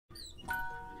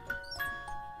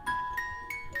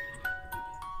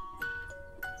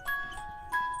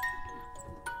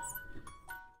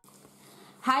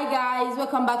Hi guys,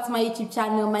 welcome back to my YouTube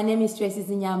channel. My name is Tracy.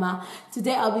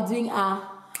 Today I'll be doing a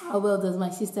 "How well does my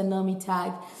sister know me"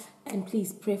 tag, and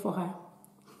please pray for her.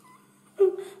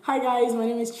 Hi guys, my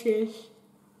name is Trish.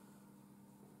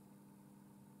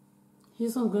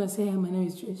 You're not gonna say hi, my name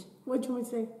is Trish. What do you want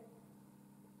to say?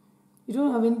 You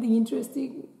don't have anything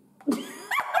interesting? No.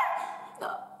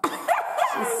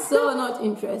 She's so not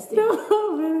interesting.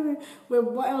 No, wait,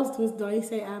 what else do I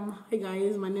say? Hi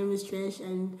guys, my name is Trish,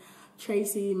 and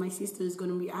Tracy, my sister, is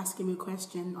gonna be asking me a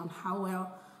question on how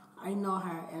well I know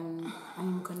her, and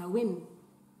I'm gonna win.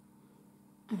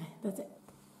 Okay, that's it.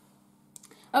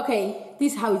 Okay,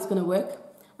 this is how it's gonna work.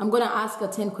 I'm gonna ask her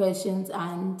 10 questions,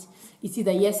 and it's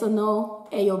either yes or no,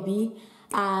 A or B.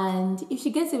 And if she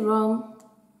gets it wrong,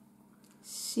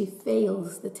 she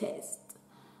fails the test.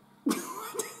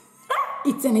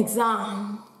 It's an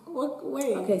exam. What?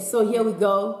 Wait. Okay, so here we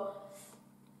go.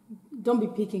 Don't be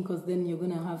picking, because then you're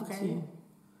gonna have to.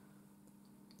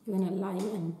 You're gonna lie,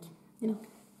 and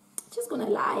just gonna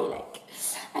lie. Like,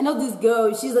 I know this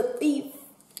girl. She's a thief.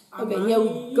 Okay, here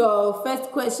we go. First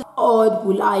question: how old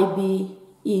will I be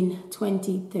in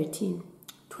 2013?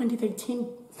 2013.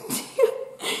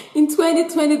 In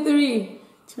 2023.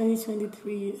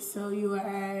 2023. So you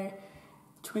are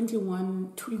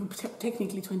 21.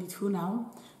 Technically 22 now.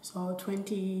 So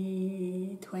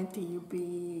 2020 you'll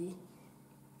be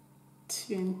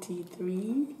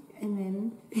 23, and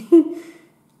then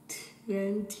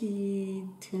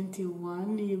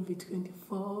 2021 you'll be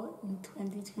 24, and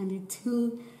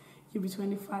 2022 you'll be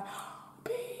 25.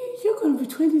 You're gonna be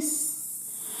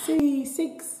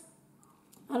 26.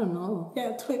 I don't know.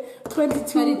 Yeah,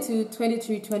 22,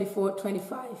 23, 24,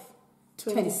 25,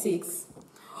 26.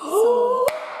 So,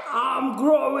 I'm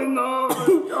growing up.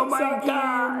 Oh my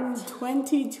God.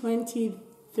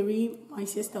 2023, my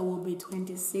sister will be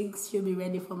 26. She'll be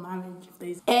ready for marriage. If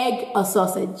there's Egg or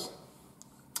sausage?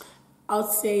 I'll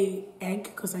say egg,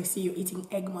 because I see you eating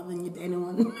egg more than you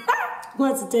anyone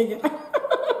wants to take it.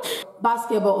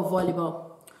 Basketball or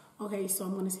volleyball? Okay, so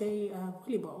I'm gonna say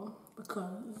volleyball,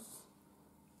 because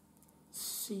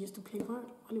she used to play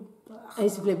volleyball. I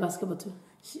used to play basketball too.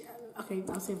 Okay,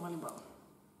 I'll say volleyball.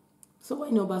 So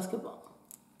why no basketball?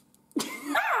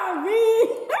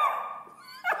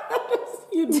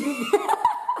 You do.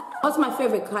 What's my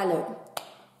favorite color?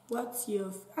 That's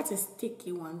a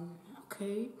sticky one.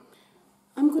 Okay,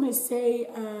 I'm gonna say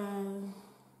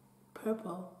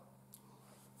purple.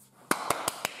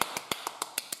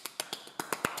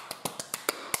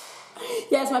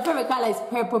 Yes, my favorite color is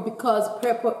purple, because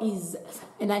purple is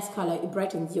a nice color. It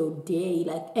brightens your day.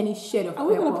 Like any shade of purple.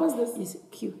 Are we gonna pause this? Is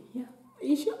cute. Yeah. Are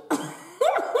you sure?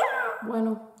 Why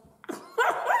not?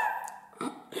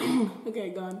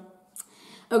 Okay, go on.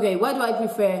 Okay, what do I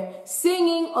prefer?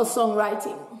 Singing or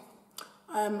songwriting?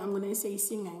 I'm gonna say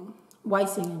singing. Why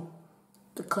singing?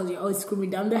 Because you're always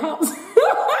screaming down the house.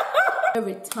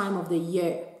 Favorite time of the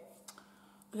year?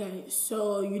 Okay,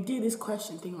 so you did this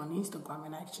question thing on Instagram,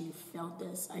 and I actually felt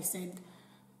this. I said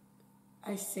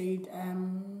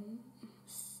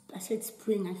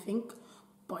spring, I think,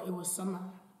 but it was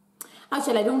summer.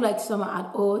 Actually, I don't like summer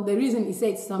at all. The reason it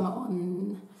said summer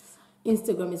on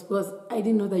Instagram is because I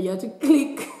didn't know that you have to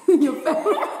click your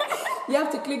favorite. You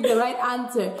have to click the right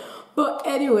answer. But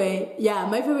anyway, yeah,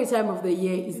 my favorite time of the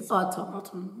year is autumn.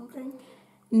 Autumn, okay.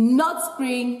 Not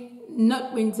spring,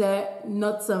 not winter,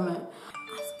 not summer.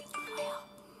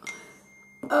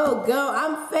 Oh, girl,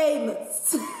 I'm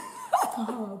famous.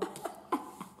 Stop.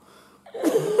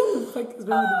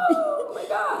 Oh my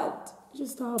God.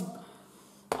 Just stop.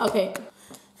 Okay.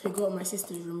 If you go to my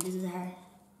sister's room, this is her.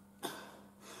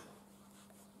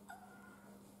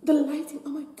 The lighting, oh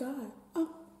my God. Oh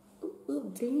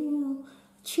damn.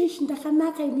 Trish, oh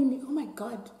my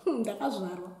God.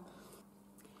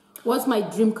 What's my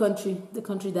dream country? The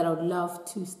country that I would love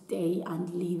to stay and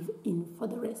live in for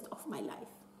the rest of my life.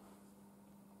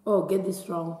 Oh, get this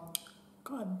wrong.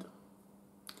 God.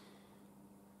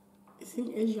 It's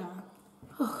in Asia.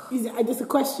 Just a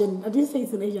question. I didn't say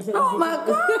it's in Asia. I said oh my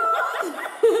God.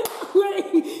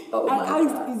 Wait. Oh I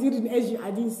asked, is it in Asia? I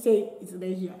didn't say it's in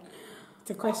Asia. It's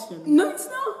a question. No, it's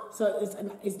not. So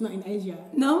it's not in Asia.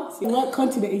 No. So what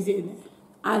continent is it in?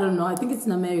 I don't know. I think it's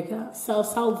in America.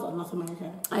 South or North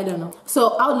America? I don't know.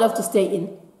 So I would love to stay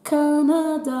in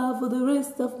Canada for the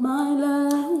rest of my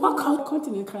life. What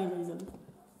continent Canada is in?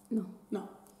 No. No.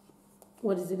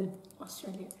 What is it in?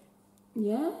 Australia.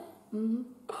 Yeah? Mm-hmm.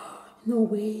 No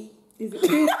way. Is it?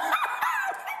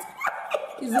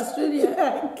 Is Australia?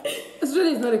 Yeah.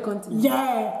 Australia is not a continent.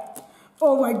 Yeah.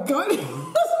 Oh my God.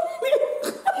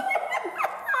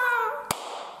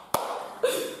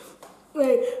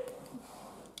 Wait.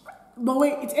 But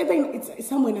wait, it's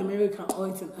somewhere in America or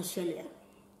it's in Australia,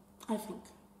 I think.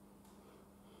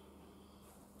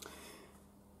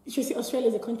 You should see Australia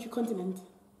is a continent.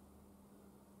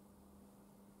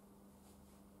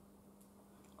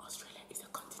 Australia is a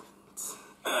continent.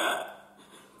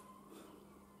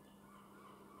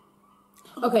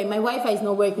 Okay, my Wi-Fi is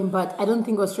not working, but I don't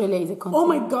think Australia is a continent. Oh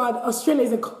my God, Australia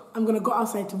is I'm gonna go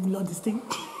outside to reload this thing.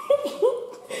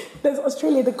 There's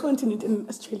Australia the continent and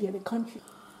Australia the country.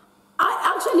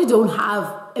 I actually don't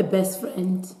have a best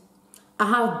friend. I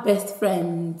have best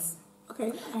friends.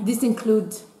 Okay. This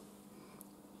includes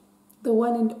the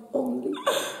one and only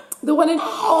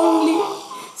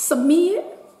Samir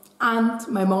and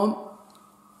my mom.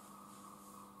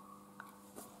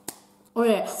 Oh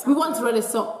yeah, we once wrote a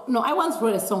song. No, I once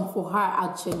wrote a song for her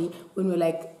actually when we were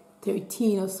like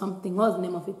 13 or something. What was the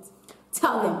name of it?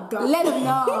 Tell them. God. Let them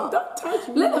know. Don't touch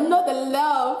me. Let them know the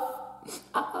love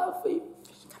I have for you.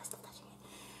 You gotta stop touching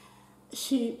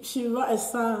me. She wrote a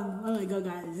song. Oh my God,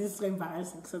 guys, this is so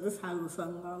embarrassing. So this is how the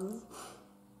song goes.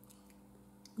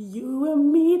 You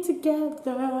and me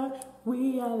together,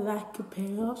 we are like a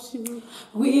pair of shoes.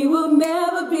 We will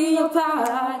never be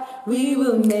apart. We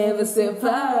will never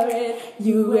separate.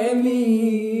 You and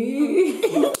me.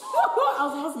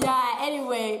 Yeah,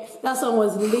 anyway, that song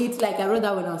was lit. Like, I wrote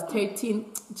that when I was 13,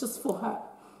 just for her.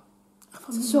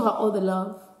 To show her all the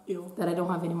love that I don't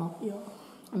have anymore.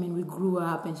 I mean, we grew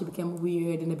up and she became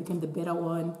weird and I became the better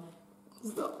one.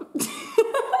 So.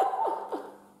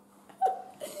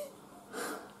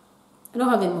 I don't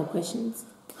have any more questions.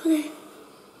 Okay.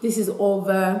 This is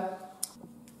over.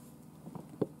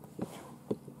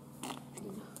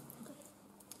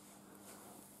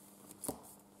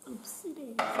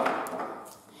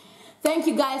 Thank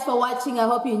you guys for watching. I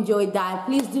hope you enjoyed that.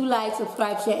 Please do like,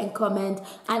 subscribe, share, and comment.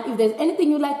 And if there's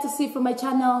anything you'd like to see from my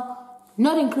channel,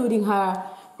 not including her,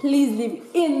 please leave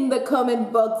in the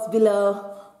comment box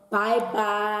below. Bye-bye.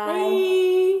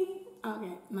 Bye.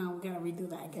 Okay, now we gotta redo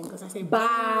that again because I say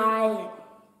bye.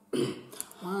 Okay.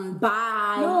 One.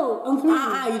 Bye. No,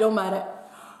 I'm you don't matter.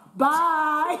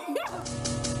 Bye.